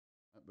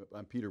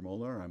I'm Peter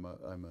Molnar. I'm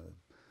a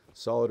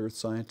solid earth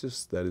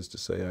scientist. That is to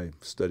say, I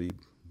study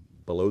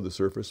below the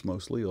surface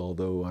mostly,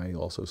 although I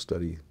also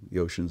study the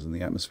oceans and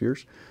the atmosphere.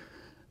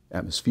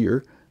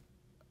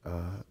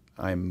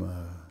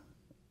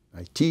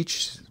 I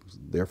teach,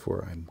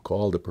 therefore I'm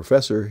called a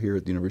professor here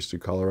at the University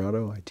of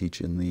Colorado. I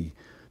teach in the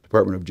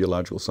Department of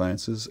Geological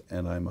Sciences,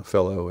 and I'm a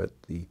fellow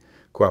at the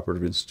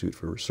Cooperative Institute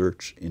for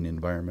Research in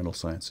Environmental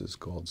Sciences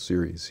called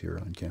CIRES here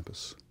on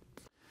campus.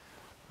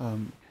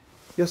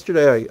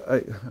 Yesterday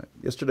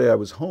I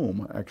was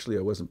home. Actually,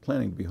 I wasn't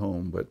planning to be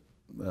home, but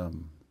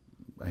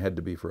I had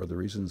to be for other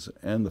reasons.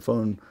 And the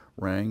phone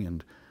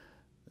rang,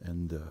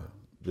 and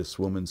this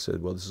woman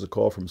said, "Well, this is a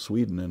call from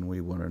Sweden, and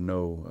we want to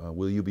know,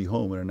 will you be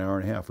home in an hour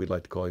and a half? We'd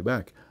like to call you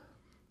back."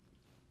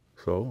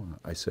 So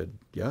I said,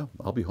 "Yeah,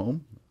 I'll be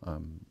home."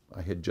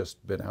 I had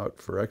just been out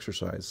for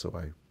exercise, so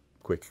I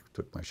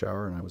took my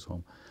shower and I was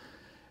home.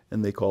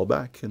 And they called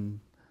back and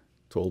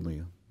told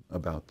me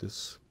about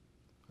this.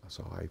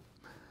 So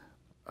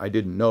I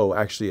didn't know.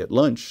 Actually, at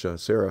lunch,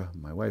 Sarah,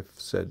 my wife,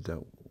 said,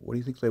 "What do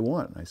you think they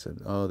want?" And I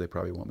said, "Oh, they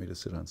probably want me to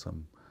sit on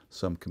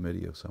some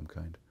committee of some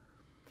kind."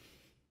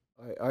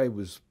 I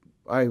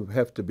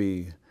have to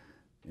be,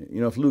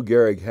 if Lou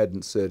Gehrig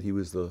hadn't said he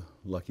was the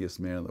luckiest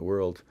man in the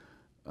world,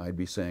 I'd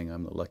be saying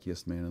I'm the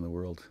luckiest man in the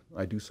world.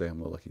 I do say I'm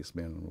the luckiest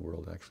man in the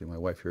world, actually. My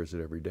wife hears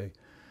it every day.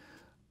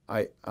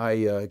 I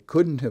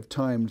couldn't have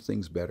timed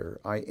things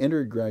better. I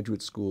entered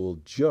graduate school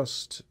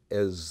just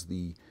as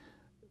the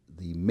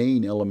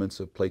main elements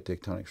of plate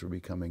tectonics were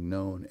becoming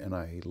known, and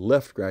I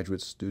left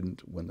graduate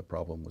student when the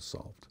problem was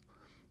solved.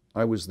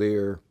 I was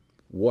there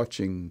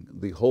watching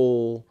the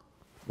whole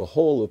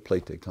of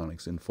plate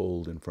tectonics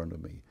unfold in front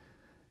of me,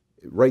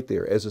 right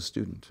there as a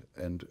student.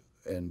 And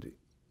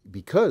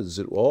because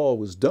it all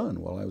was done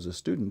while I was a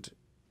student,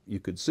 you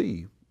could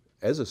see,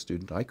 as a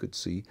student, I could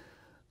see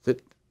that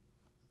it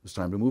was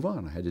time to move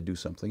on. I had to do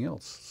something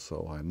else.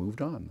 So I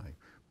moved on.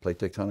 Plate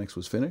tectonics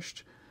was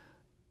finished.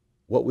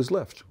 What was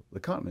left? The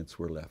continents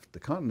were left. The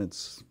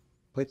continents,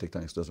 plate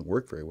tectonics doesn't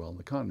work very well in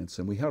the continents,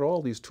 and we had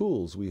all these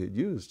tools we had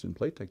used in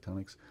plate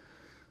tectonics.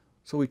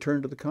 So we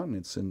turned to the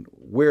continents, and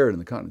where in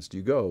the continents do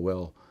you go?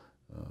 Well,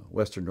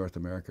 Western North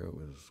America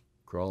was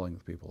crawling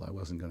with people. I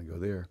wasn't going to go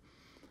there.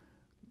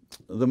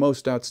 The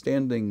most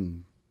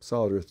outstanding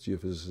solid earth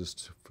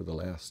geophysicist for the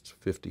last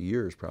 50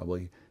 years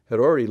probably had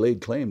already laid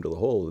claim to the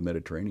whole of the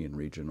Mediterranean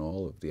region,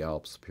 all of the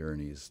Alps,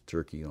 Pyrenees,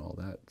 Turkey, and all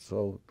that.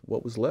 So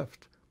what was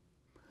left?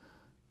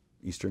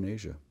 Eastern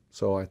Asia.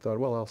 So I thought,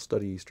 well, I'll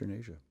study Eastern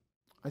Asia.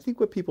 I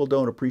think what people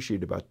don't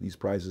appreciate about these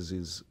prizes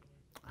is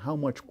how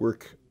much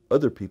work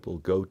other people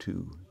go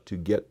to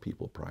get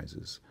people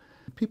prizes.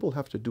 People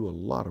have to do a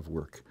lot of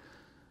work,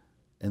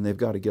 and they've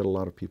got to get a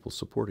lot of people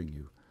supporting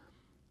you.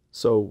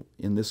 So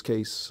in this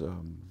case,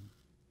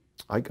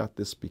 I got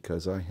this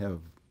because I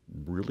have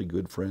really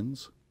good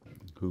friends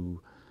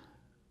who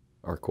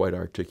are quite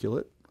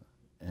articulate,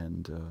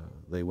 and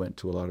they went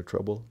to a lot of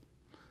trouble.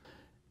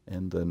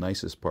 And the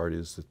nicest part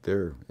is that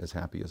they're as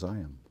happy as I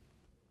am.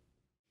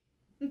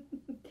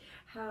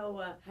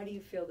 How do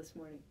you feel this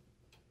morning?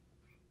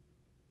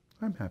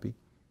 I'm happy.